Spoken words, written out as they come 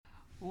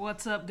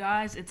What's up,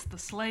 guys? It's the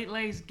Slate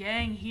Lace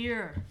gang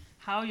here.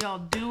 How y'all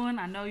doing?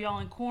 I know y'all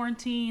in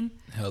quarantine.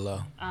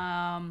 Hello.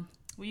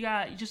 We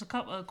got just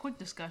a quick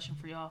discussion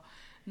for y'all.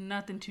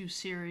 Nothing too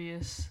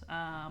serious.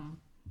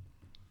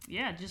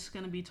 Just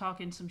gonna be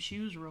talking some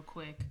shoes real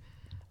quick.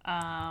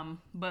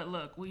 But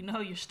look, we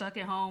know you're stuck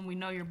at home. We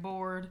know you're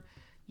bored.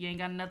 You ain't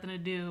got nothing to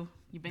do.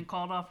 You've been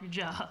called off your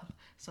job,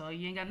 so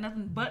you ain't got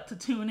nothing but to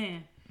tune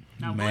in.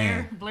 Now,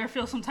 Blair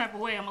feels some type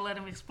of way. I'm going to let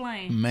him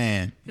explain.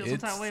 Feels some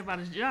type of way about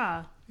his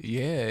job.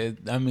 Yeah,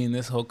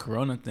 this whole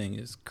Corona thing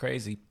is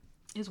crazy.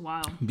 It's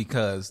wild.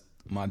 Because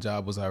my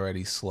job was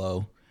already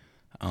slow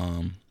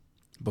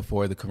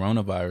before the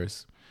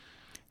coronavirus.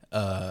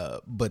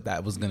 But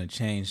that was going to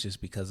change just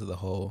because of the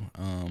whole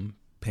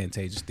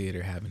Pantages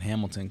Theater having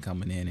Hamilton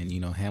coming in. And,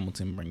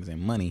 Hamilton brings in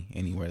money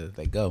anywhere that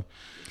they go.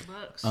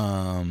 Bucks.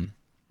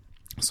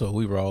 So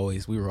we were all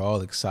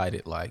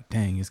excited, like,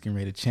 dang, it's getting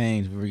ready to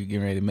change. We're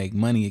getting ready to make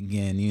money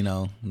again,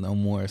 no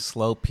more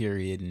slow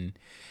period. And,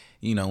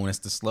 when it's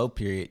the slow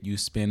period, you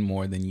spend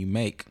more than you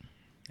make.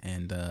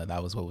 And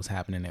that was what was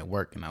happening at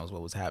work, and that was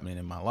what was happening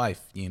in my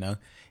life, And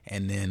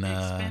then,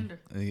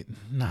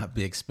 not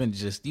big spender,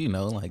 just,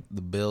 like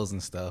the bills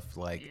and stuff.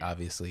 Like,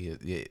 obviously,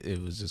 it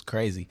was just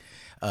crazy.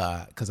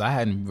 Because I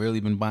hadn't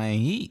really been buying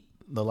heat.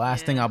 The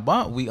last thing I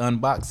bought, we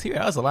unboxed here.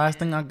 That was the last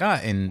thing I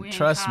got. And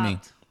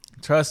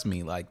Trust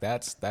me, like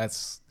that's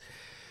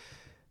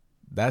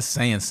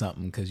saying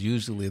something, because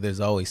usually there's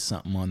always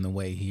something on the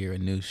way here, a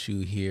new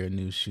shoe here, a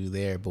new shoe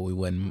there, but we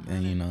wasn't,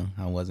 and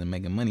I wasn't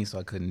making money, so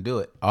I couldn't do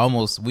it.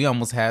 We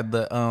almost had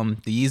the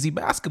Yeezy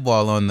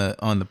basketball on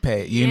the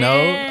page,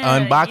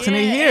 unboxing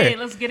it here. Hey,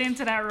 let's get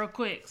into that real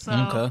quick. So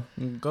okay,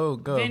 go.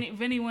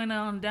 Vinny went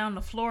down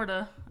to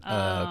Florida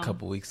a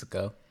couple weeks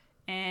ago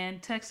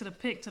and texted a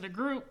pic to the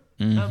group.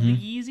 Of the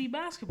Yeezy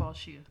basketball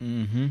shoe.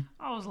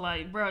 I was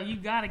like, bro, you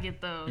gotta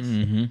get those.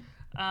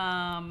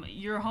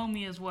 Your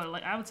homie is what?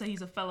 Like, I would say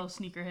he's a fellow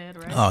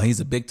sneakerhead, right? Oh, he's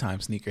a big time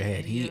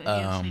sneakerhead.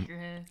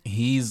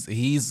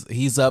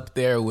 He's up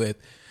there with,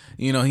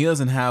 he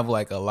doesn't have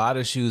like a lot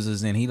of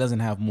shoes in. He doesn't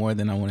have more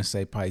than, I want to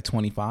say, probably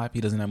 25. He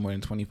doesn't have more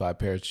than 25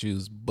 pair of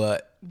shoes,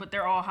 but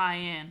they're all high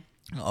end.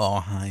 All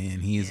high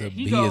end. He is a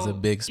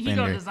big spender. He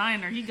go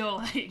designer. He go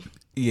like.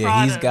 Yeah,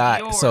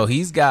 Prada,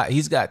 he's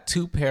got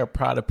 2 pair of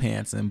Prada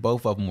pants, and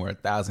both of them were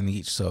 $1,000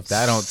 each. So if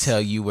that don't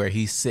tell you where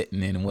he's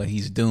sitting and what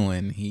he's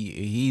doing,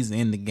 he's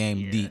in the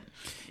game deep.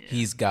 Yeah.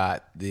 He's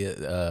got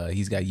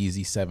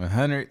Yeezy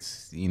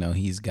 700s.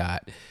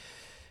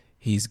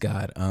 He's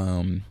got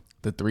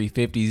the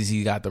 350s.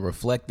 He got the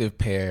reflective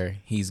pair.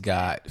 He's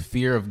got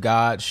Fear of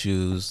God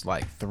shoes,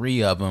 like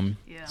 3 of them.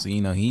 Yeah. So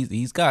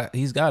he's got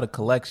a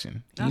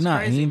collection. He's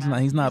not playing.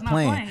 He's not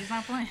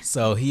playing.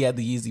 So he had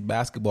the Yeezy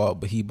basketball,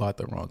 but he bought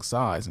the wrong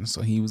size, and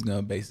so he was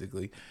gonna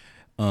basically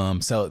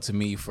sell it to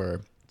me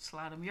for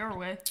slide them your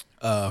way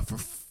for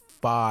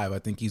 $5. I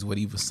think he's what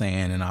he was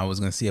saying, and I was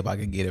gonna see if I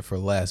could get it for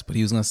less, but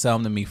he was gonna sell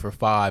them to me for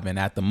 $5. And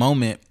at the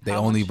moment, they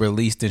only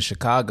released in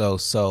Chicago,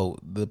 so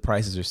the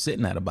prices are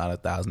sitting at about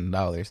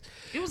 $1,000.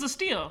 It was a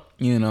steal.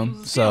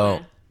 So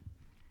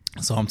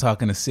I'm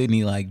talking to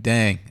Sydney like,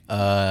 dang,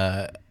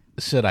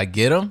 should I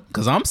get them?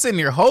 Because I'm sitting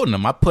here holding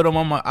them. I put them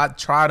on I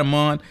tried them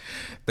on.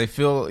 They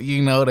feel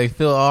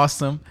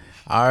awesome.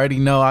 I already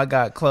know I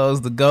got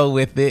clothes to go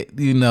with it,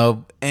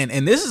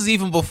 and this is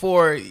even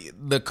before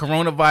the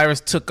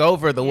coronavirus took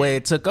over the way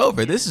it took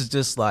over. This is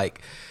just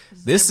like,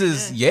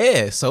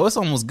 so it's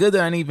almost good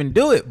that I didn't even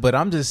do it, but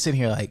I'm just sitting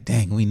here like,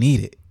 dang, we need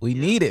it. We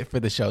need it for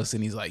the show.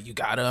 And he's like, you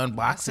got to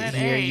unbox it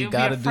here. You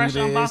got to do this.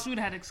 Unbox. We'd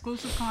had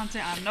exclusive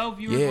content. I know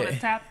viewers would have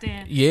tapped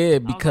in. Yeah,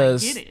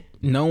 because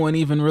no one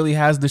even really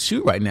has the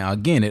shoe right now.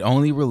 Again, it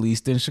only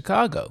released in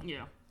Chicago.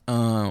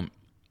 Yeah.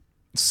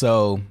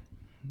 So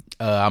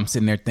I'm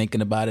sitting there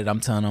thinking about it.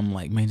 I'm telling him,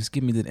 like, man, just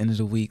give me the end of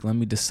the week. Let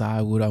me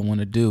decide what I want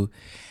to do.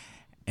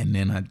 And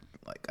then I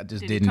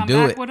just didn't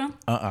do it. With him?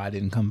 I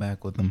didn't come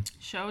back with him.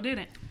 Sure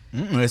didn't.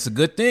 It's a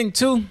good thing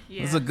too.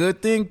 Yeah. It's a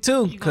good thing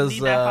too, because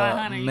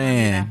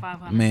man,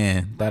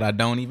 that I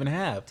don't even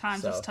have.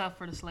 Times is tough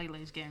for the Slate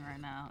Lace gang right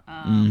now.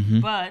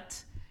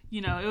 But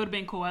it would have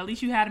been cool. At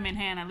least you had them in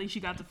hand. At least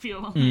you got to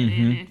feel them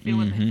and feel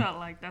what they felt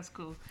like. That's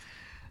cool.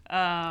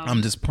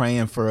 I'm just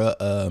praying for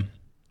a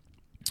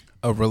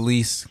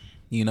release.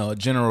 A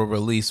general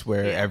release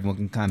where everyone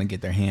can kind of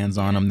get their hands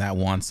on them that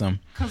wants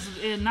them. Because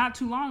not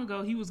too long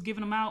ago, he was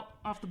giving them out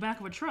off the back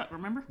of a truck,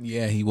 remember?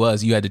 Yeah, he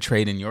was. You had to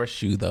trade in your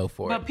shoe, though,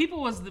 for it.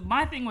 But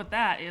my thing with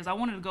that is I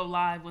wanted to go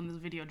live when this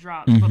video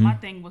drops. But my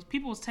thing was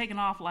people was taking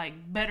off, like,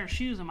 better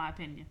shoes, in my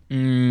opinion.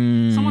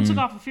 Someone took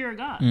off a Fear of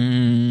God.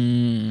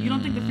 You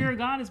don't think the Fear of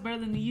God is better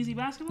than the Yeezy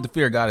basketball? The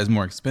Fear of God is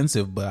more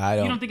expensive, but I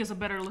don't... You don't think it's a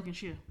better looking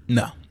shoe?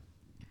 No.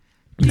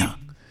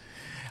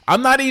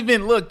 I'm not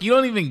even... Look, you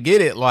don't even get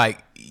it,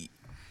 like...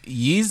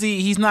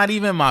 Yeezy, he's not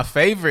even my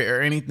favorite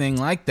or anything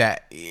like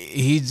that.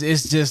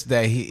 It's just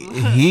that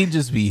he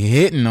just be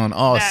hitting on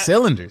all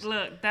cylinders.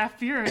 Look, that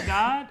Fear of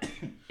God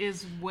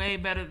is way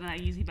better than that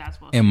Yeezy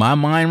basketball. In my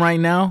mind right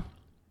now,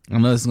 I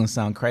know this is gonna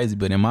sound crazy,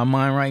 but in my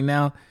mind right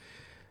now,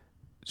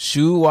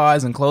 shoe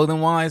wise and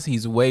clothing wise,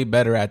 he's way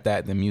better at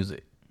that than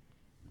music.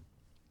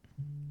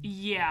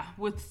 Yeah,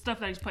 with stuff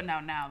that he's putting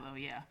out now, though,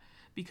 yeah.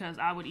 Because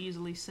I would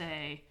easily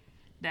say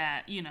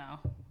that,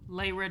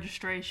 late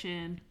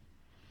registration,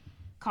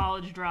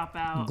 college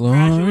dropout,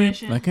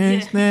 graduation. I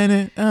can't stand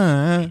it.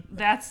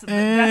 That's some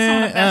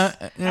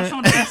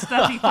of the best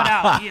stuff he put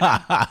out,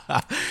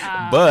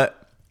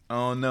 But,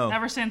 oh no.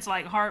 Ever since,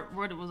 like,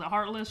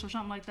 Heartless or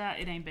something like that,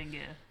 it ain't been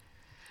good.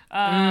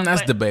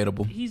 That's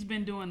debatable. He's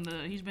been doing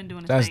his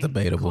That's thing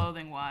debatable.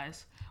 clothing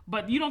wise.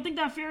 But you don't think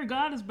that Fear of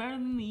God is better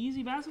than the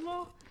Yeezy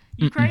basketball?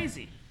 You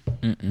crazy.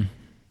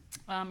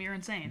 You're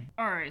insane.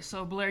 All right,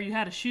 so Blair, you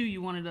had a shoe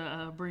you wanted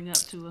to bring up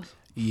to us.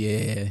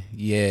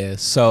 Yeah.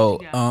 So,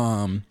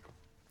 I'm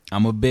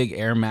a big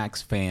Air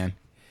Max fan.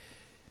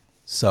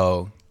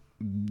 So,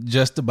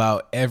 just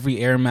about every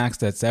Air Max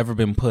that's ever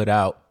been put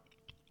out,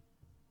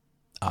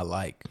 I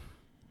like.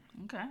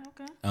 Okay.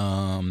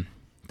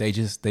 They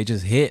just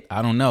hit.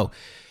 I don't know.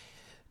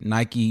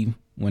 Nike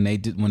when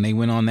they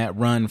went on that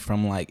run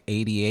from like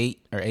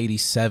 88 or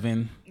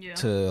 87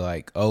 to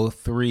like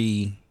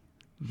 03,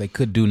 they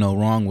could do no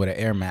wrong with an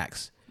Air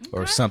Max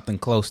or something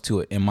close to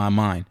it in my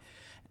mind.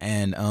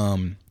 And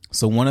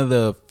so one of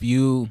the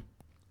few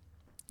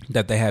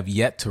that they have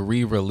yet to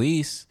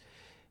re-release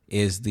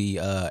is the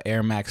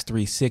Air Max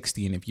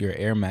 360. And if you're an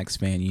Air Max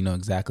fan, you know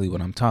exactly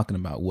what I'm talking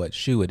about, what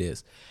shoe it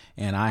is.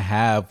 And I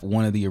have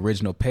one of the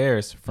original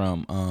pairs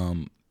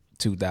from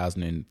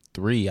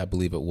 2003, I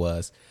believe it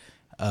was,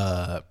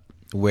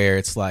 where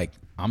it's like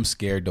I'm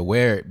scared to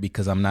wear it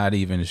because I'm not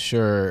even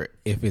sure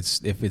if it's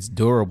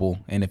durable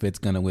and if it's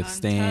gonna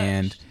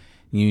withstand,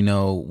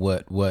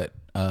 what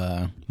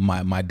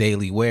my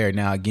daily wear.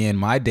 Now again,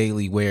 my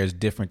daily wear is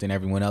different than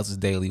everyone else's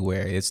daily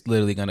wear. It's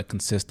literally gonna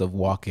consist of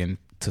walking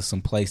to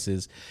some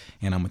places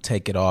and I'm gonna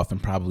take it off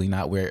and probably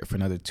not wear it for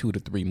another 2 to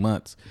 3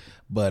 months.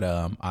 But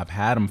I've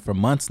had them for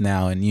months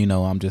now, and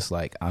I'm just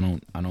like I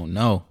don't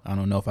know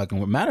if I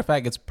can. Matter of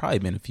fact, it's probably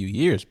been a few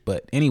years.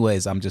 But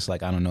anyways, I'm just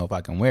like I don't know if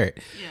I can wear it.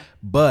 Yeah.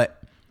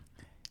 But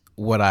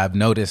what I've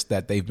noticed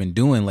that they've been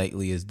doing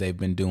lately is they've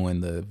been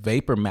doing the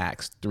Vapor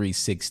Max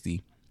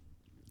 360,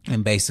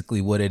 and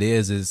basically what it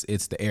is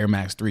it's the Air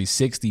Max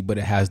 360, but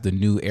it has the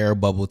new air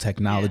bubble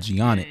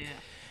technology on it. Yeah.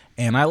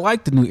 And I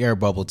like the new air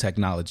bubble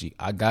technology.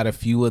 I got a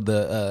few of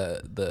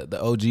the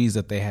OGs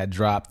that they had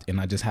dropped,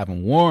 and I just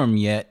haven't worn them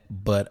yet.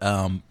 But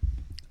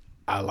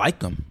I like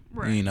them,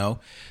 right.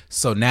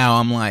 So now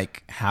I'm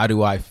like, how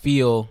do I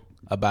feel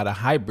about a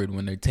hybrid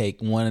when they take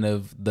one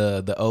of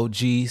the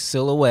OG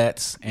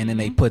silhouettes and then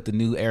they put the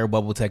new air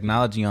bubble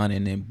technology on it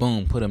and then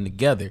boom, put them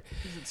together?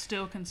 Is it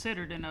still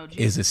considered an OG?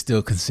 Is it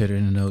still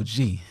considered an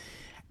OG?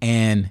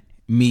 And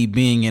me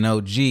being an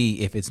OG,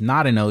 if it's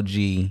not an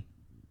OG,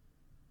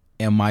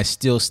 am I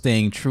still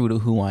staying true to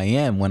who I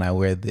am when I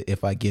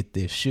if I get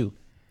this shoe?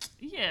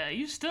 Yeah,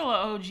 you still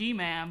an OG,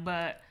 man,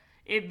 but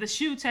the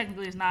shoe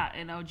technically is not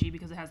an OG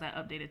because it has that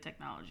updated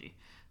technology.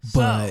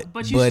 But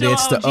it's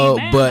the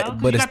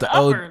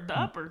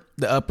upper.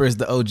 The upper is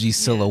the OG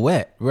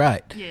silhouette,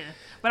 right? Yeah,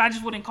 but I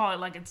just wouldn't call it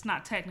like it's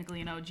not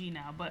technically an OG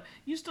now. But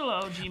you still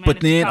an OG, man.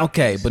 But then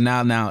but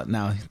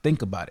now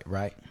think about it,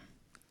 right?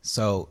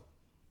 So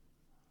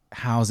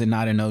how is it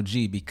not an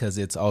OG? Because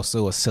it's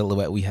also a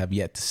silhouette we have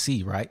yet to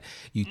see, right?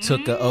 You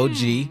took an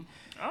OG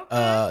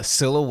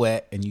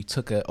silhouette and you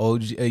took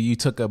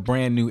a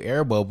brand new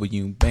air bubble,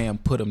 you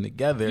put them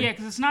together. Yeah,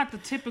 because it's not the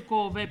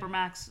typical Vapor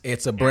Max.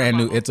 It's a brand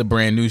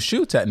new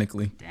shoe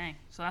technically. Dang,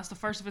 so that's the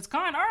first of its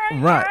kind. All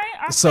right.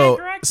 I stand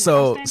corrected.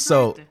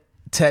 So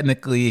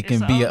technically it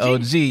can be an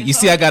OG. You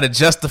see, I got to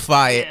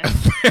justify it.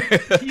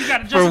 You got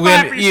to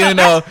justify it for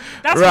yourself.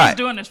 That's what he's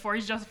doing this for.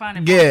 He's justifying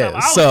it for himself. I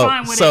was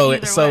fine with it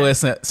either way.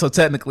 So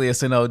technically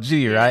it's an OG,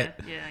 right?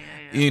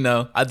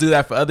 Yeah. I do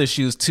that for other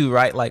shoes too,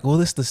 right? Like,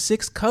 well, it's the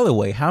 6th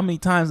colorway. How many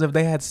times have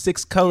they had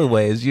 6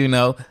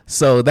 colorways,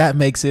 So that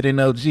makes it an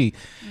OG.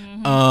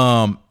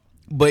 Mm-hmm.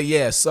 But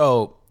yeah,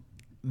 so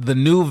the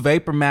new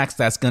Vapor Max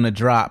that's going to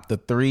drop, the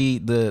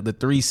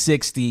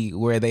 360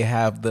 where they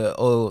have the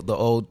old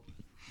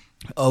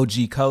OG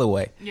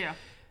colorway. Yeah,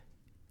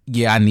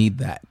 I need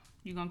that.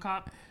 You gonna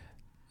cop?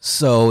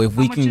 So if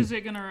How much is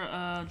it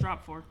gonna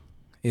drop for?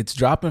 It's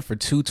dropping for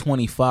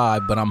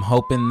 $225, but I'm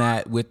hoping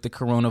that with the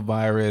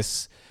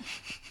coronavirus,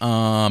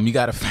 you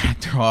got to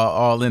factor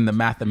all in the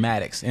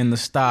mathematics in the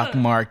stock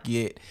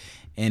market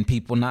and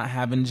people not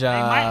having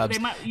jobs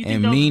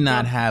and me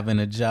not having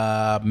a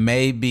job.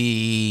 Maybe.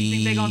 You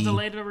think they're gonna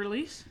delay the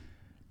release?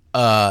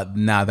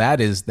 Now that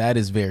is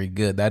very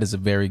good. That is a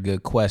very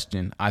good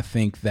question. I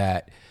think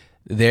that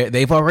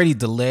they've already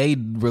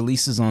delayed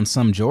releases on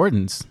some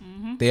Jordans.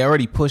 They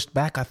already pushed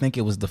back. I think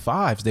it was the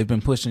 5s. They've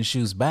been pushing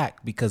shoes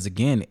back because,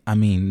 again, I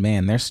mean,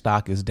 man, their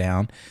stock is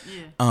down.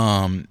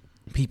 Yeah.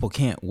 People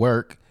can't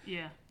work.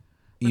 Yeah.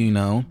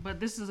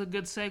 But this is a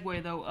good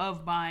segue, though,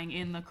 of buying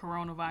in the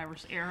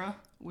coronavirus era,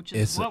 which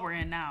is what we're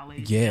in now,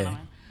 ladies and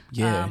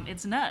gentlemen. Yeah.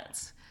 It's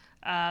nuts.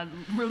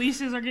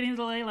 Releases are getting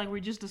delayed, like we were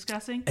just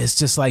discussing. It's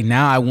just like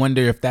now I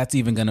wonder if that's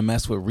even going to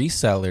mess with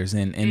resellers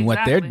and what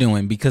they're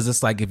doing, because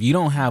it's like if you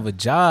don't have a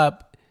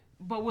job,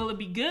 But will it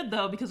be good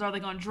though? Because are they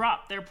going to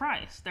drop their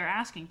price, their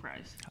asking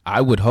price?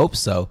 I would hope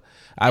so.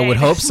 I would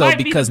hope so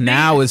because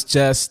now it's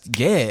just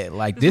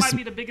like this might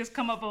be the biggest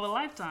come up of a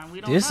lifetime.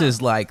 We don't. This know.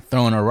 is like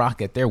throwing a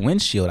rock at their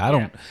windshield. I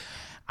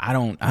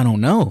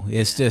don't know.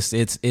 It's just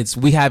it's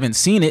we haven't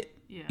seen it.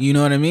 Yeah. You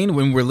know what I mean?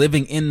 When we're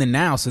living in the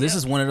now. So this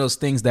is one of those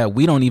things that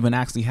we don't even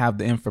actually have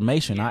the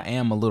information. I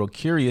am a little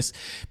curious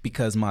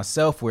because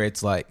myself, where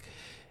it's like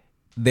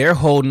they're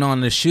holding on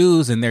to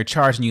shoes and they're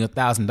charging you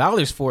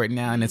 $1,000 for it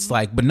now, and it's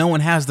like, but no one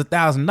has the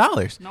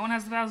 $1,000. No one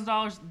has the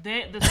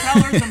 $1,000. The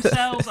sellers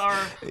themselves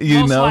are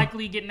most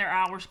likely getting their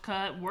hours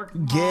cut,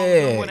 working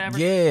or whatever,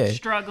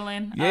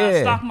 struggling.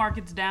 Stock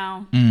market's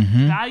down.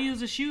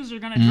 Values of shoes are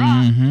gonna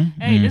drop.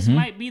 Hey, this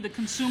might be the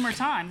consumer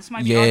time. This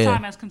might be our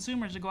time as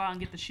consumers to go out and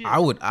get the shoe. I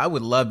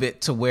would love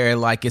it to where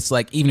like it's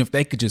like even if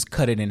they could just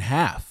cut it in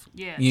half.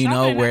 Yeah, you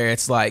know, where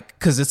it's like,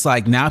 because it's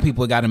like now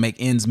people got to make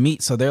ends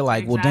meet. So they're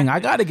like, well, dang, I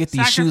got to get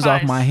these shoes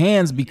off my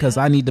hands because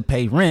I need to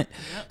pay rent.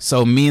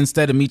 So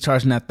instead of me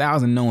charging that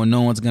 $1,000, knowing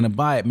no one's going to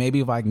buy it,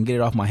 maybe if I can get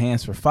it off my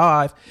hands for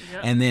 $5.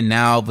 And then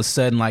now all of a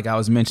sudden, like I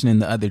was mentioning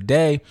the other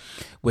day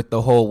with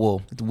the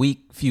whole,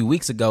 few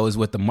weeks ago is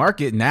with the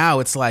market. Now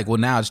it's like, well,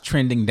 now it's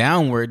trending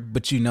downward,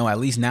 but you know, at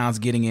least now it's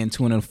getting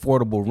into an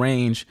affordable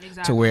range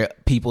to where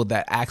people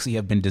that actually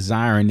have been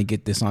desiring to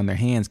get this on their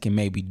hands can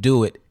maybe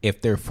do it if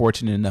they're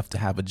fortunate enough to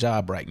have a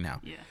job right now.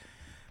 Yeah.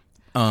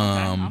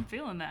 I'm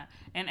feeling that.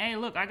 And hey,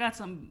 look, I got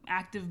some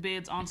active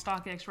bids on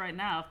StockX right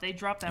now. If they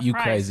drop that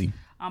price, crazy.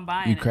 I'm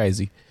buying it. You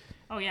crazy.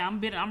 Oh yeah, I'm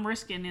bidding. I'm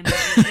risking in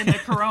the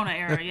Corona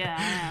era. Yeah,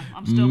 I am.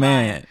 I'm still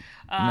buying.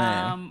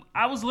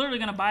 I was literally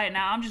gonna buy it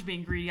now. I'm just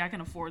being greedy. I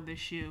can afford this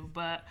shoe,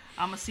 but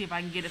I'm gonna see if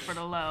I can get it for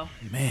the low.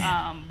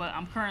 But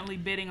I'm currently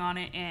bidding on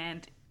it,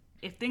 and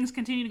if things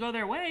continue to go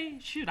their way,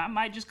 shoot, I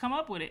might just come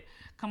up with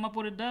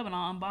a dub, and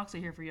I'll unbox it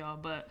here for y'all.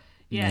 But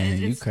yeah,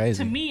 it's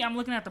crazy. To me, I'm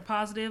looking at the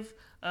positive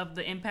of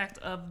the impact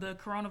of the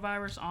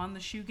coronavirus on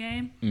the shoe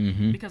game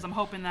because I'm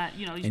hoping that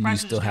these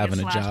prices still just having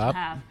get a slashed job. in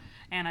half.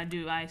 And I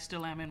do. I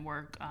still am in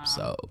work.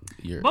 So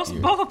you're both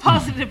a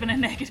positive and a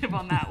negative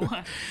on that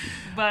one.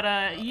 But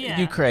yeah,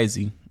 you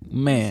crazy,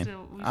 man.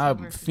 I'm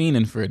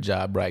fiending for a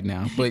job right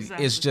now, but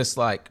it's just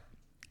like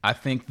I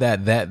think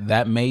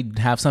that may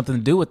have something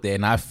to do with it.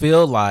 And I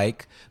feel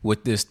like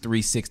with this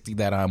 360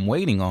 that I'm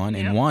waiting on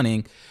and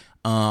wanting,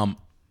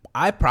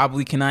 I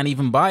probably cannot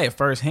even buy it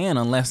firsthand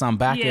unless I'm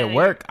back at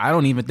work. I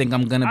don't even think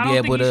I'm gonna be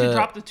able to. You should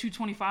drop the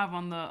 $225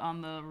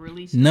 on the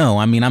release. No,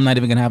 I mean I'm not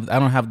even gonna have. I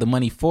don't have the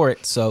money for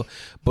it. So,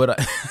 but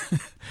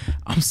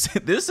I'm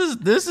saying this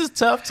is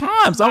tough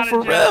times. I'm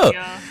for real.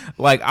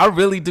 Like I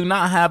really do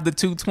not have the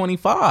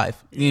 $225.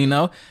 You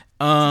know, it's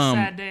a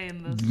sad day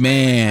in the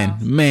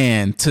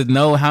man, to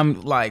know how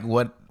like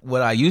what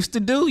I used to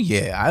do.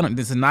 Yeah, I don't.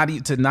 This is not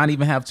to not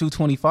even have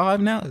 $225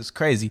 now. It's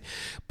crazy,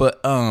 but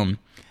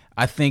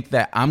I think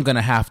that I'm going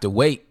to have to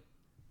wait,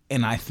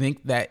 and I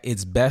think that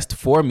it's best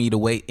for me to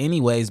wait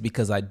anyways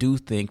because I do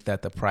think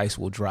that the price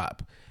will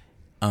drop.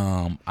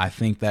 I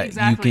think that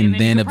you can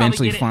then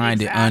eventually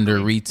find it under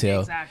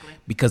retail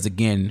because,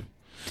 again,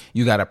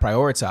 you got to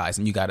prioritize,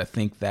 and you got to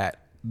think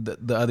that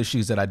the other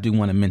shoes that I do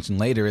want to mention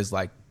later is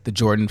like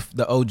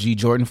the OG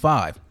Jordan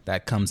 5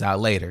 that comes out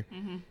later.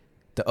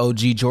 The OG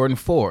Jordan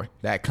 4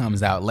 that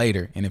comes out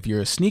later. And if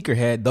you're a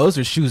sneakerhead, those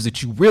are shoes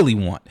that you really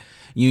want.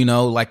 You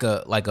know, like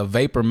a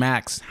Vapor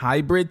Max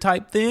hybrid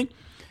type thing.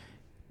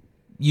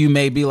 You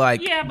may be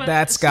like, but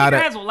that's got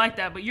guys will like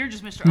that, but you're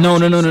just Mr. No.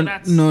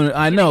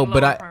 I know,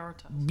 but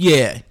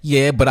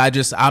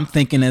I'm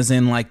thinking as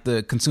in like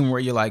the consumer where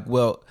you're like,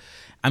 well,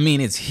 I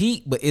mean, it's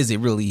heat, but is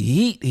it really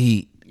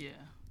heat? Yeah.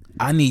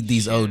 I need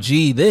these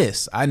OG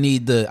this. I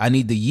need the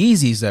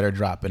Yeezys that are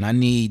dropping. I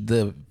need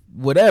the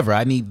whatever.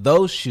 I need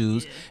those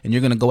shoes, and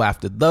you're gonna go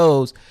after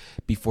those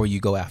before you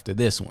go after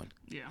this one.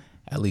 Yeah.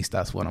 At least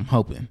that's what I'm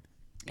hoping.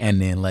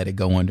 And then let it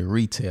go under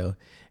retail,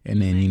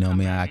 and then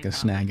I can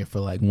snag it for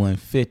like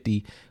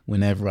 $150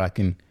 whenever I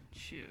can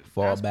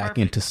fall back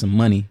into some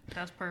money.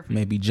 That's perfect.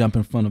 Maybe jump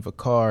in front of a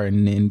car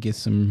and then get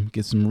some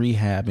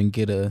rehab and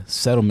get a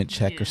settlement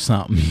check or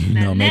something.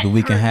 Maybe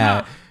we can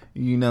have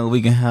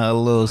a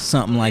little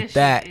something like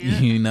that.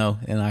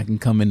 And I can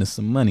come into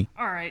some money.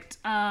 All right.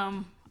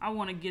 I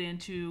want to get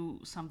into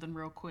something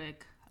real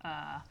quick.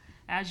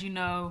 As you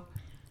know,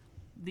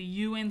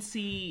 the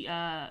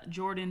UNC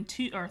Jordan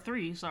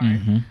 3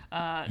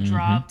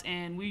 dropped,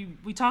 and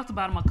we talked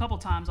about them a couple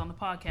times on the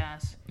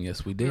podcast.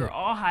 Yes, we did. We were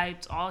all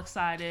hyped, all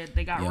excited.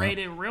 They got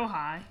rated real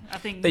high. I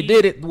think they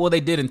did it. Well,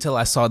 they did until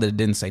I saw that it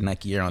didn't say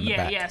Nike Air on the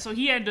back. Yeah. So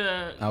he had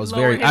to. I was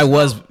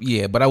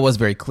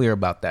very clear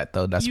about that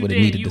though. That's what it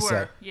needed to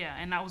say. Yeah,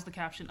 and that was the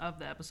caption of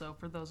the episode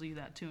for those of you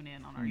that tune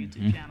in on our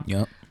YouTube channel.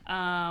 Yep.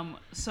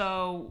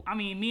 So I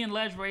mean, me and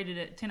Ledge rated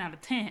it 10 out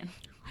of 10.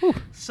 Whew.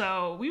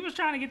 So we was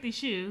trying to get these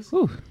shoes.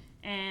 Whew.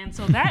 And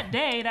so that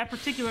day, that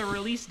particular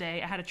release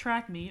day, I had a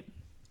track meet.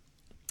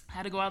 I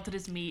had to go out to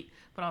this meet,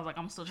 but I was like,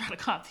 I'm still trying to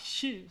cop these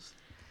shoes.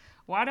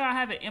 Why do I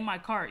have it in my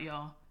cart,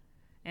 y'all?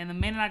 And the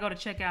minute I go to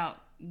check out,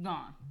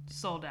 gone,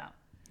 sold out.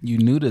 You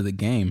new to the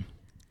game.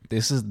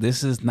 This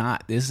is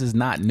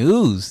not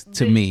news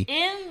to me.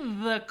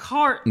 In the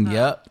cart. Though.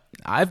 Yep.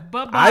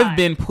 I've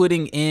been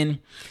putting in,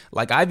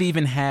 like, I've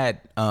even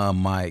had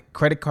my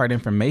credit card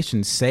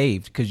information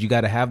saved, because you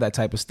got to have that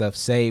type of stuff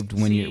saved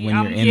when you're in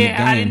the game.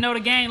 Yeah, I didn't know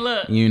the game.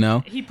 Look, you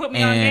know, he put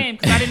me on game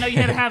because I didn't know you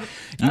had to have.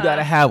 You got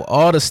to have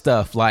all the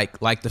stuff, like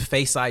the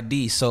Face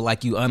ID. So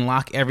like you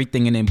unlock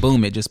everything and then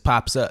boom, it just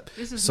pops up.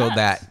 This is so nuts.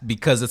 that,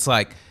 because it's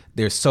like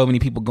there's so many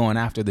people going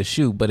after the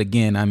shoe. But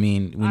again, I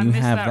mean, when you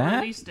have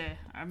that.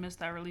 I missed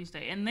that release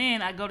day. And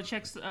then I go to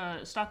check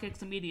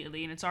StockX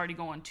immediately, and it's already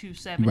going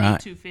 270, right,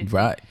 250.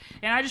 Right.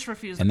 And I just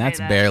refuse to and pay that's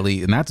that.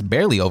 that's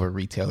barely over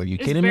retail. Are you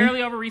kidding me? It's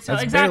barely over retail.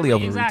 That's exactly,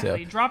 barely over exactly.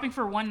 retail. Dropping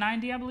for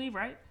 190, I believe,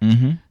 right?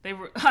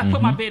 Mm-hmm. I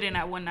put my bid in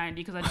at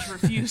 190 because I just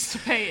refused to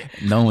pay it.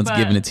 No one's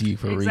giving it to you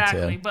for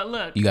exactly. retail. But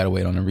look, you got to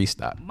wait on a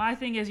restock. My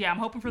thing is, I'm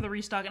hoping for the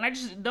restock,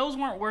 and those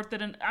weren't worth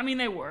it. And I mean,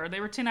 they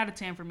were 10 out of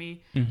 10 for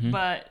me,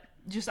 but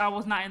just I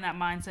was not in that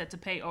mindset to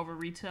pay over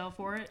retail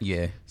for it.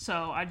 Yeah.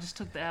 So I just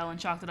took the L and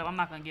chalked it up. I'm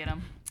not gonna get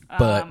them.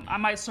 But I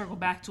might circle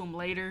back to them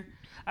later.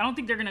 I don't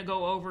think they're gonna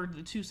go over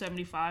the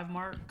 275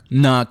 mark.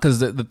 Nah, because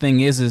the thing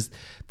is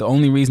the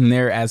only reason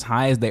they're as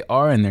high as they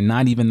are, and they're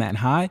not even that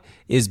high,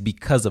 is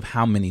because of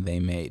how many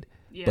they made.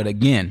 Yeah. But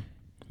again,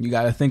 you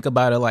got to think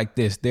about it like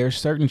this: there's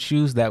certain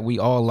shoes that we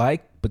all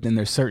like, but then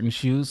there's certain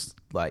shoes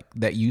like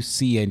that you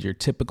see in your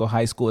typical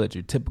high school, at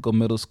your typical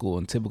middle school,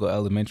 and typical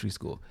elementary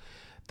school.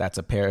 That's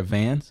a pair of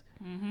Vans.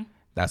 Mm-hmm.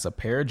 That's a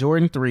pair of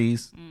Jordan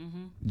 3s,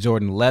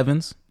 Jordan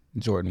 11s,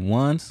 Jordan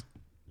 1s.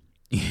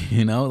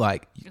 You know,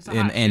 like,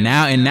 and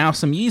now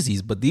some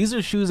Yeezys. But these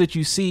are shoes that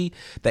you see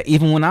that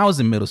even when I was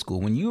in middle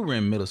school, when you were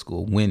in middle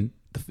school, when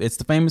It's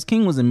the Famous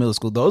King was in middle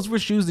school, those were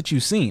shoes that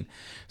you've seen.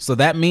 So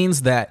that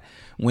means that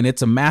when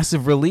it's a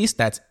massive release,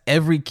 that's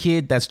every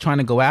kid that's trying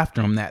to go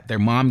after them, that their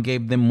mom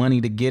gave them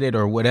money to get it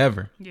or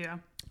whatever. Yeah.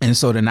 And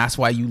so then that's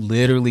why you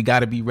literally got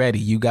to be ready.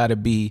 You got to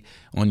be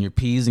on your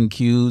P's and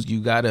Q's.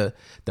 You got to,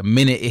 the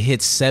minute it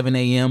hits 7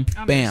 a.m.,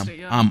 bam,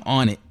 I'm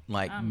on it.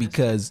 Like,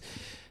 because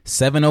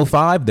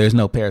 7:05, there's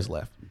no pairs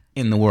left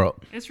in the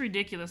world. It's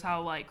ridiculous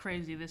how, like,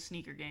 crazy this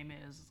sneaker game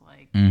is.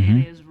 Like,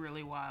 it is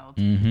really wild.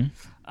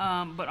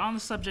 But on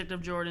the subject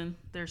of Jordan,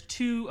 there's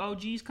 2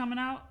 OGs coming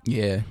out.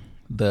 Yeah.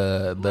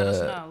 Let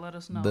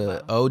us know.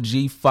 The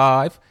OG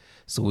 5.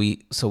 So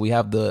we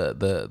have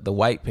the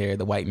white pair,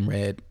 the white and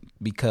red.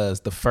 Because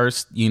the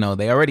first, they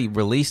already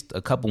released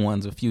a couple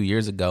ones a few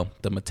years ago.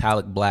 The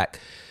metallic black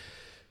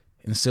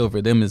and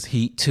silver, them is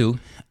heat too.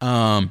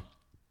 But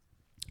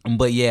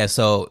yeah,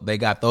 so they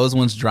got those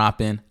ones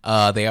dropping.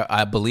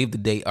 I believe the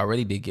date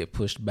already did get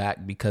pushed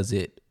back because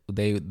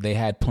they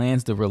had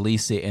plans to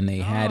release it, and they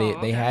had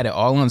it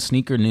all on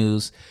Sneaker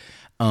News.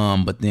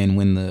 But then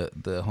when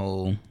the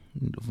whole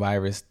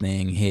virus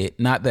thing hit,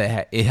 not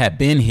that it had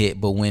been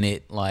hit, but when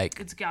it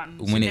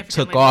when it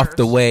took off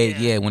the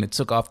way when it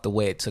took off the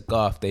way it took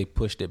off, they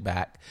pushed it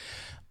back.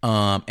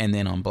 And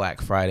then on Black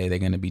Friday they're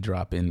going to be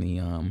dropping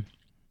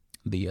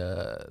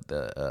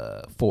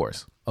the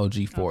fours, OG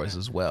 4s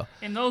as well.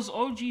 And those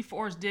OG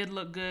 4s did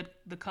look good.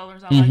 The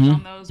colors I liked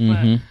on those,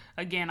 but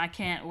again, I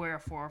can't wear a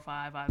 4 or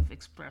 5. I've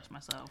expressed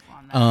myself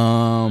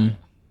on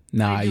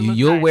that.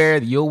 You'll wear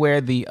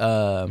the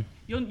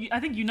I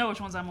think you know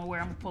which ones I'm gonna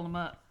wear. I'm gonna pull them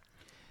up.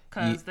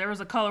 Because there was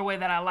a colorway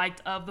that I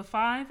liked of the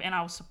 5, and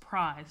I was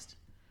surprised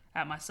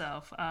at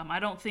myself.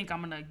 I don't think I'm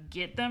going to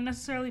get them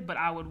necessarily, but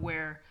I would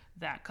wear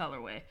that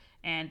colorway.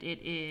 And it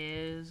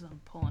is, I'm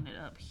pulling it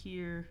up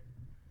here.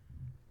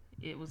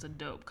 It was a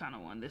dope kind of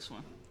one, this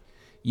one.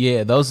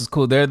 Yeah, those is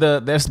cool.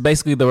 That's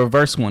basically the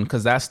reverse one,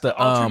 because that's the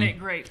alternate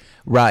grape.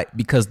 Right,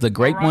 because the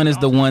grape one is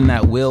the one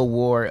that Will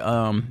wore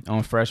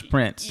on Fresh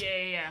Prince.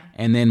 Yeah.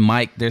 And then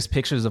Mike, there's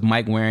pictures of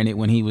Mike wearing it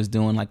when he was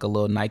doing like a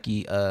little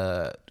Nike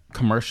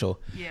commercial.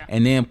 Yeah.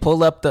 And then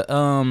pull up the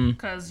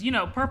because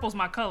purple's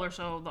my color,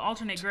 so the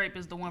alternate grape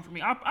is the one for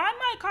me. I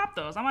might cop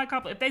those.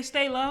 If they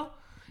stay low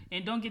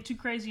and don't get too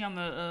crazy on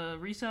the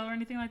resale or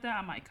anything like that,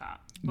 I might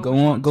cop. But go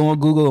on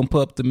Google and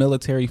pull up the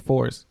military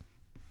 4s.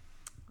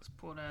 Let's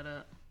pull that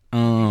up.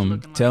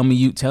 Tell me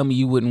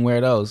you wouldn't wear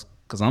those,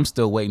 because I'm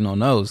still waiting on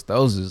those.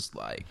 Those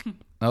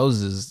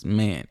is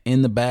man,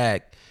 in the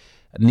bag.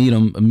 I need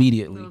them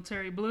immediately.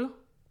 Military blue.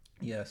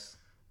 Yes.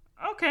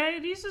 Okay,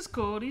 these is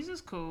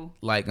cool.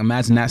 Like,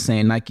 imagine that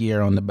saying Nike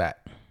Air on the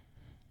back.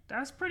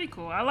 That's pretty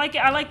cool. I like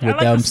it. With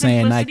them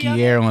saying Nike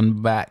Air on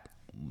the back.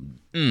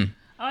 I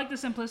like the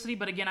simplicity,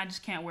 but again, I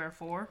just can't wear a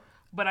 4.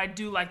 But I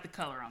do like the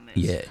color on this.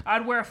 Yeah.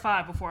 I'd wear a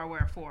 5 before I wear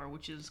a 4,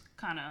 which is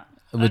kind of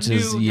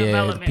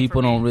development.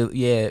 People don't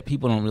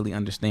really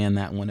understand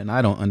that one, and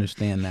I don't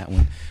understand that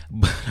one.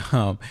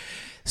 But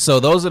so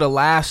those are the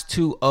last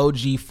 2 OG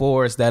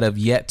 4s that have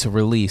yet to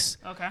release.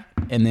 Okay.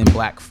 And then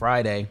Black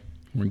Friday,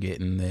 we're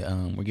getting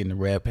the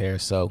red pair,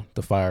 so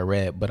the fire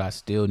red. But I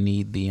still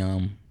need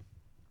the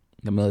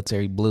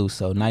military blue.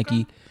 So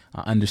Nike,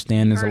 I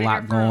understand there's a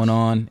lot going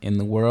on in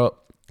the world.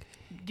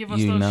 Give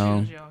us those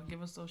shoes, y'all.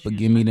 Give us those shoes. But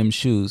give me them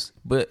shoes.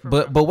 But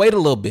wait a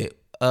little bit.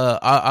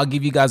 I'll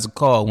give you guys a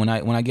call when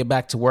I get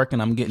back to work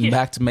and I'm getting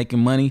back to making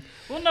money.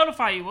 We'll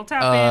notify you. We'll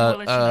tap in.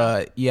 We'll let you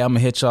know. Yeah, I'm gonna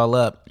hit y'all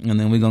up, and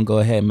then we're gonna go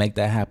ahead and make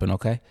that happen.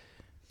 Okay.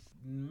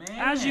 Man.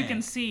 As you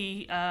can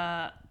see,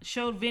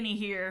 showed Vinny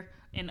here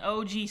in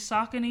OG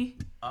Saucony,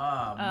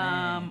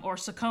 or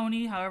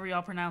Saucony, however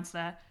y'all pronounce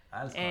that.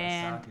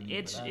 And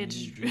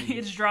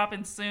it's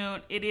dropping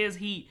soon. It is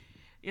heat.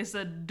 It's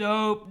a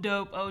dope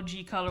OG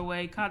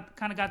colorway.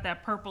 Kind of got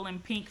that purple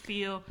and pink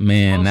feel.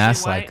 Man,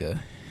 that's white. like a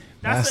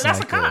that's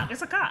like a cop.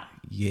 It's a cop.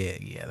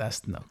 Yeah.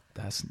 That's man.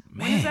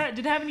 When is that?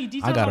 Did it have any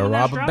details? I gotta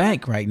rob a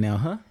bank right now,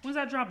 huh? When's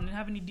that dropping? Did it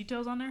have any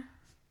details on there?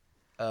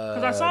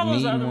 Because I saw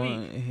those the other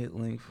week. Hit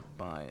link for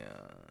buy.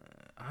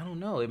 I don't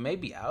know. It may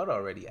be out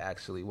already.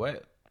 Actually,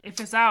 what? If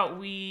it's out,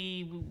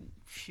 we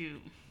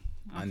shoot.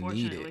 I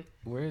need it.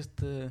 Where's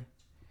the?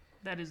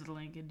 That is the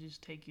link. It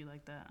just take you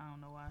like that. I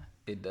don't know why.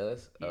 It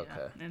does. Yeah.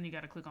 Okay. Then you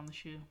got to click on the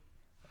shoe.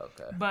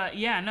 Okay. But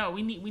yeah, no,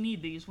 we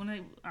need these. All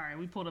right,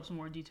 we pulled up some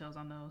more details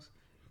on those.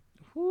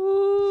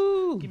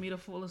 Woo! Give me the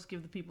full. Let's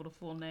give the people the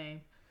full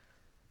name.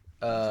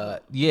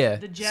 Yeah.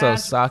 The Jazz,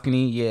 so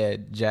Saucony, yeah,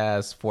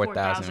 Jazz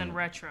 4000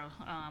 Retro.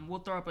 We'll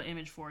throw up an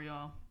image for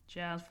y'all.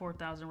 Jazz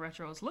 4000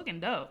 Retro. It's looking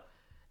dope.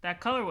 That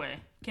colorway,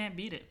 can't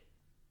beat it.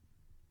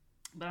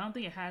 But I don't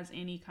think it has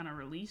any kind of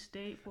release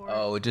date for it.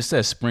 Oh, it just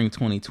says spring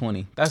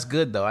 2020. That's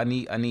good though. I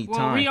need time.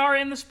 Well, we are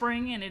in the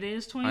spring and it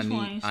is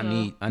 2020.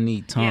 I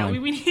need time. Yeah,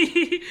 we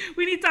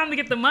need time to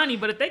get the money.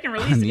 But if they can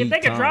release it, if they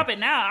can drop it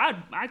now,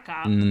 I'd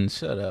cop.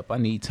 Shut up. I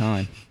need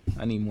time.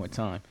 I need more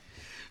time.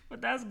 But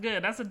that's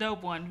good. That's a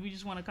dope one. We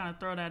just want to kind of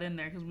throw that in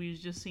there because we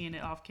was just seeing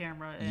it off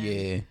camera. And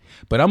yeah,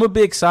 but I'm a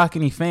big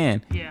Saucony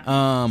fan. Yeah,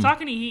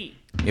 Saucony heat.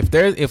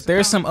 If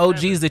there's some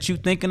OGs that you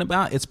thinking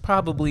about, it's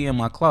probably in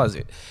my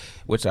closet,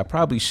 which I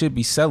probably should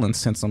be selling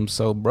since I'm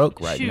so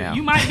broke right now.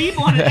 You might be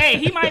one of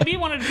he might be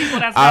one of the people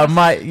that's start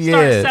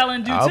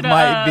selling due to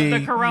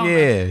the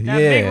corona. That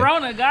big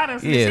Rona got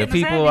us. Yeah,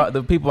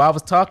 the people I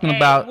was talking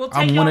about. We'll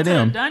I'm one of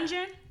them. To the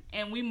dungeon,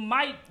 and we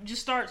might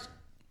just start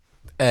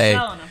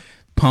selling them.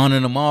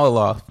 Pawning them all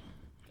off,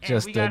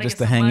 just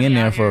to hang in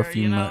there for a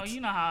few months.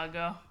 You know how it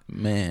go,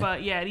 man.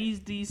 But yeah, these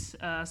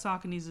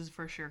Sauconys is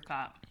for sure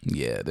cop.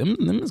 Yeah,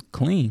 them is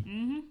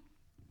clean.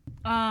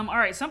 Mm-hmm. All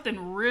right,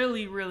 something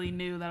really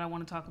new that I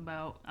want to talk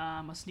about.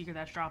 A sneaker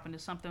that's dropping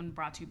is something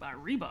brought to you by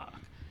Reebok.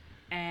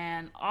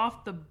 And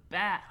off the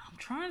bat, I'm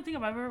trying to think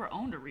if I've ever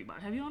owned a Reebok.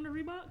 Have you owned a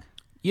Reebok?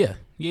 Yeah.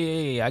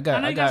 I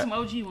know you got some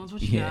OG ones.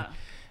 What you got?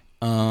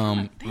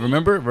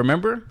 Remember?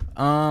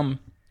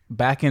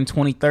 Back in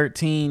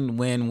 2013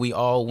 when we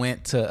all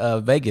went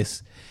to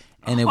Vegas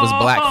and it was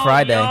Black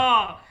Friday.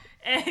 Y'all.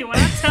 Hey, when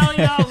I tell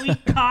y'all we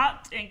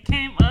copped and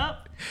came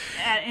up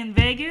in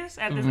Vegas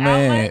at this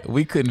outlet.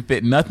 We couldn't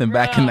fit nothing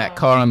back in that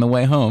car on the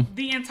way home.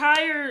 The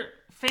entire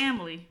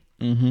family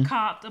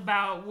copped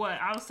about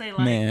what? I would say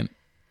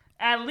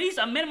at least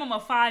a minimum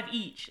of 5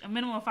 each. A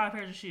minimum of 5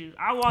 pairs of shoes.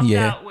 I walked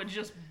out with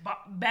just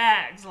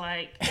bags.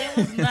 Like, it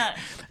was nuts.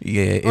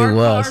 It Our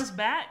was. Cars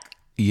back.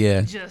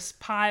 Yeah. Just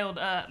piled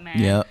up, man.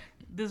 Yep.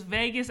 This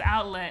Vegas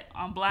outlet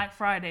on Black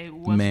Friday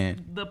was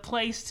the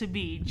place to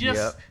be.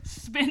 Just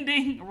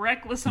spending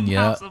reckless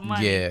amounts of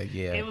money.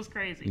 Yeah. It was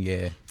crazy.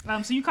 Yeah.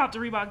 So you copped a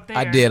Reebok there.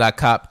 I did. I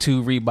copped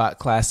 2 Reebok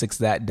Classics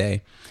that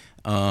day.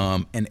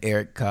 And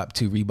Eric copped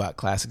 2 Reebok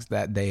Classics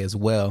that day as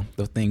well.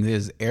 The thing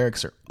is,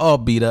 Eric's are all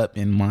beat up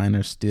and mine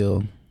are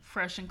still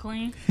fresh and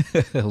clean.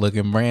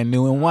 Looking brand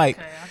new and white.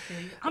 Okay, I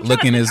feel you.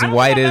 Looking as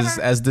white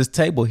as this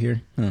table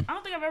here. I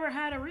don't think I've ever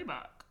had a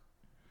Reebok.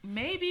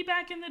 Maybe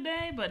back in the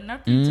day, but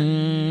nothing to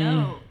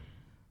know.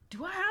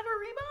 Do I have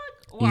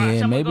a Reebok?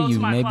 Yeah, maybe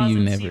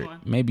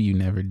you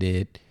never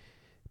did.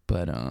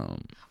 But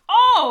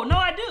oh no,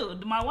 I do.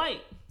 My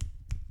white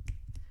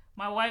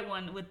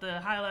one with the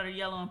highlighter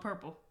yellow and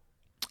purple.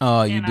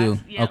 Oh, you do?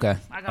 Okay.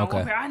 I got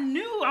one pair. I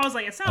knew. I was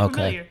like, it sounds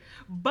familiar.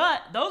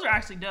 But those are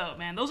actually dope,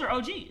 man. Those are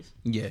OGs.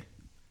 Yeah.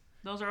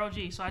 Those are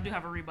OGs. So I do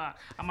have a Reebok.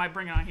 I might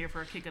bring it on here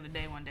for a kick of the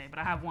day one day, but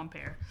I have one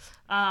pair.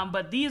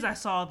 But these I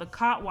saw, the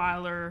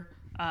Cottweiler,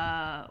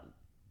 or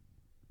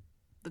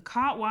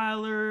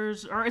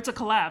it's a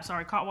collab,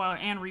 sorry. Cottweiler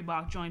and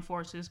Reebok joined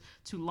forces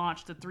to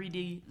launch the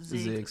 3D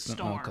Zig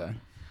Storm. Okay.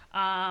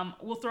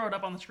 We'll throw it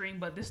up on the screen,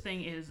 but this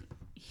thing is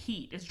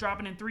heat. It's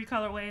dropping in 3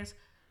 colorways.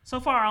 So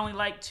far, I only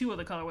like 2 of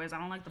the colorways. I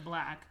don't like the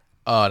black.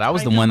 Oh, that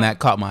was the one that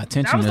caught my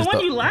attention. That was the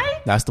one you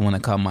like? That's the one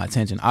that caught my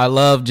attention. I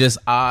love just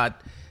odd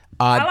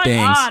I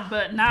things. Odd,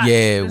 but not.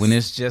 Yeah, when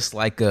it's just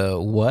like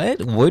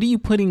what are you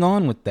putting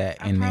on with that?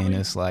 Then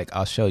it's like,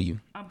 I'll show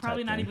you. I'm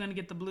probably not even going to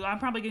get the blue. I'm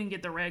probably going to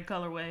get the red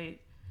colorway.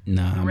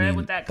 Nah, the red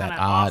with that kind of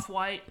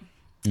off-white.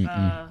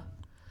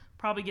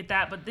 Probably get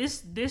that. But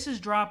this is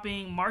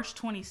dropping March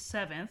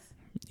 27th.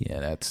 Yeah,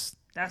 that's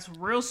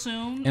real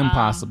soon.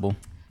 Impossible.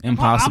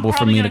 Impossible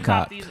for me to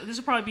cop. This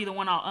will probably be the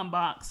one I'll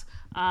unbox.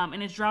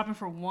 And it's dropping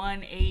for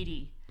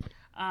 $180.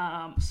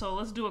 So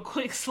let's do a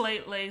quick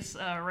slate lace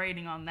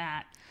rating on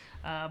that.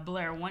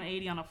 Blair,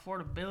 $180 on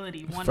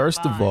affordability.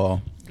 First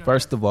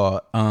of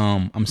all,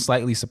 I'm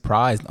slightly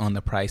surprised on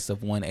the price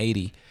of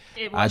 $180.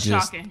 It was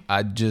shocking.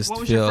 I just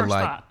what was feel your first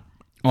like thought?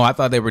 Oh, I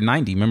thought they were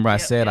 90. Remember I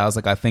Yep, said, yep. I was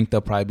like, I think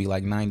they'll probably be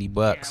like $90.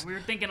 Yeah, we were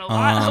thinking a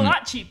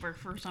lot cheaper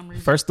for some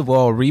reason. First of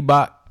all,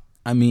 Reebok,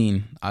 I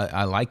mean,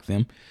 I like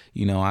them.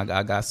 You know,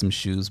 I got some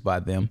shoes by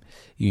them,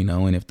 you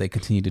know, and if they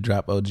continue to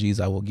drop OGs,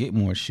 I will get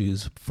more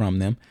shoes from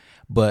them.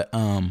 But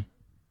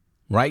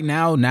right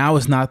now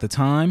is not the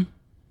time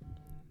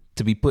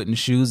to be putting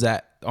shoes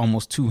at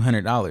almost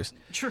 $200.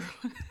 True.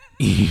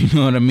 You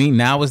know what I mean?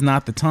 Now is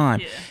not the time.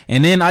 Yeah.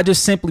 And then I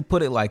just simply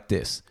put it like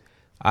this.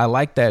 I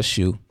like that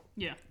shoe.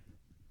 Yeah.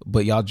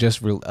 But y'all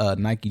just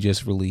Nike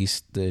just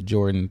released the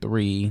Jordan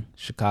 3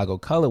 Chicago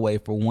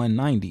colorway for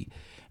 $190,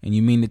 and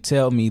you mean to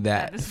tell me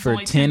that This is for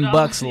only $10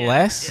 $10?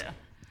 less, Yeah.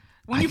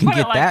 I can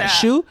get that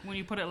shoe? When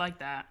you put it like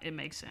that, it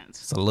makes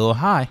sense. It's a little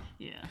high.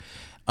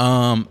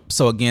 Yeah.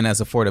 So again, as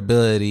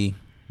affordability,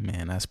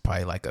 man, that's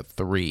probably like a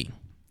 3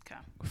 Okay.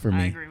 for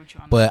me. I agree with you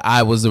on that. But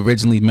I was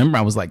originally, remember,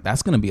 I was like,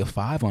 that's gonna be a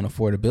 5 on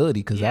affordability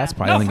because Yeah. that's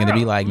probably No, only for gonna be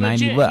real. like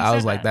Legit. $90. I You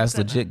was said like, that. that's You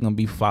said legit gonna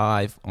be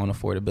 5 on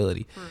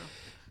affordability. For real.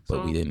 But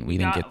So we didn't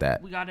get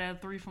that. We got a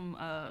 3 from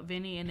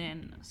Vinny and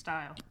then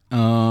Style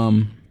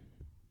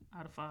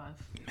out of 5.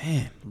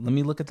 Man, let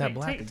me look at that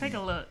black. Take a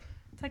look.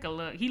 Take a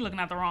look. He looking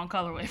at the wrong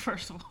colorway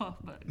first of all,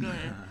 but go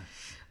ahead.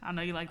 I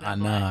know you like that.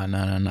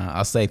 No.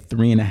 I'll say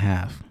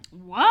 3.5.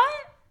 What?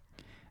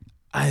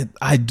 I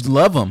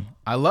love them.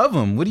 I love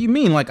them. What do you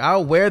mean? Like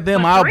I'll wear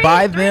them. But I'll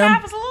buy 3.5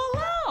 them. is a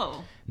little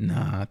low.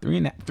 Nah,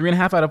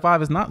 3.5 out of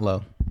 5 is not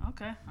low.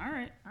 Okay. All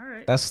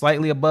right. That's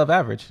slightly above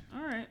average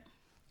All right.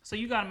 So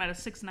you got him at a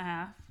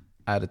 6.5.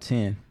 out of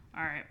 10.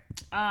 All right.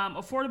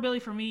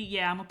 Affordability for me,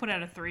 yeah, I'm gonna put it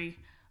at a 3.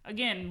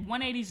 Again,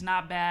 180 is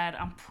not bad.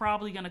 I'm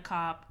probably gonna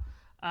cop.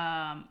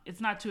 It's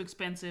not too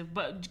expensive,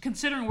 but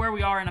considering where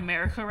we are in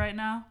America right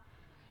now,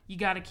 you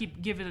got to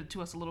keep giving it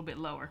to us a little bit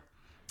lower.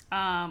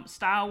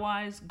 Style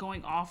wise,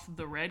 going off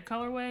the red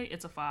colorway,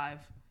 it's a 5.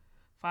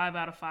 5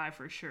 out of 5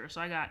 for sure. So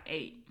I got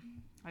 8.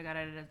 I got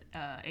it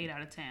at 8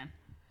 out of 10.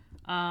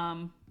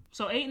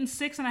 So 8 and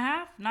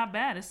 6.5, not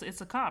bad.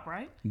 It's a cop,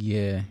 right?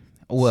 Yeah.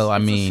 Well, I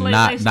It's a mean, slate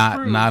not lace not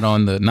approved. not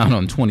on the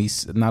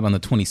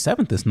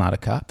 27th. It's not a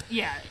cop.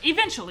 Yeah,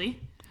 eventually.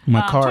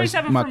 My car's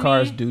 27 my for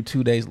car's me. due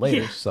 2 days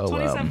later. Yeah, So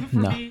 27 for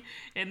no. me,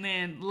 and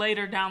then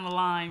later down the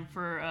line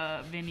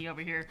for Vinny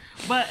over here.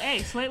 But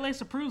hey, Slate Lace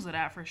approves of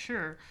that for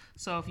sure.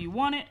 So if you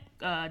want it,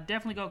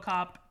 definitely go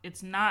cop.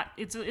 It's not.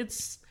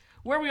 It's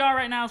where we are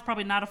right now is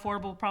probably not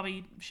affordable.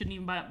 Probably shouldn't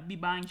even be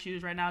buying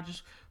shoes right now.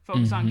 Just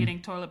focus on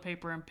getting toilet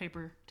paper and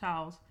paper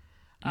towels.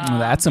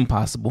 That's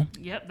impossible.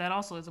 Yep, that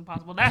also is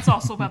impossible. That's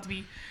also about to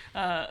be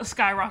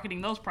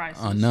skyrocketing those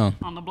prices. Oh, no.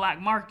 On the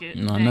black market.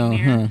 Oh, dang no,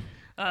 near.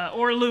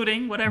 Or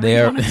looting, whatever They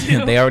you are, want to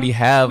do. they already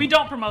have. We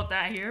don't promote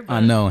that here. But I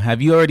know.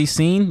 Have you already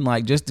seen,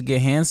 like, just to get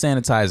hand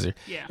sanitizer?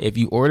 Yeah. If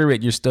you order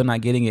it, you're still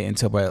not getting it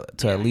until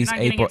at you're least not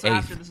getting April it till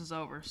after 8th. this is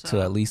over. So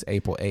To at least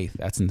April 8th.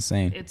 That's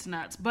insane. it's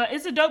nuts, but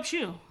it's a dope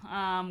shoe.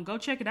 Go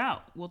check it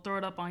out. We'll throw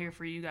it up on here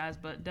for you guys,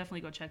 but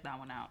definitely go check that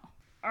one out.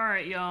 All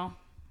right, y'all.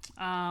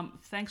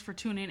 Thanks for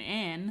tuning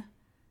in.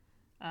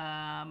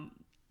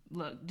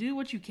 Look, do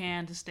what you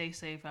can to stay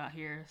safe out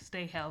here.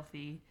 Stay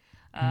healthy.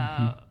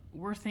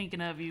 We're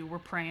thinking of you. We're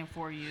praying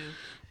for you.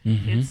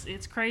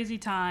 It's crazy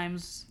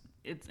times.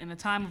 It's in a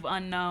time of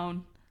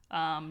unknown.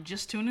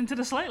 Just tune into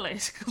the Slate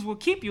Lace because we'll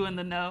keep you in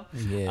the know.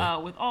 Yeah.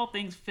 With all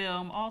things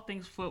film, all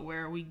things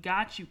footwear. We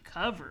got you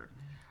covered.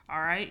 All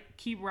right?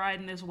 Keep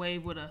riding this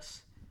wave with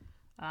us.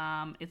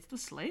 It's the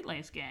Slate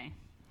Lace gang.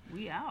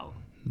 We out.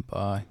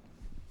 Bye.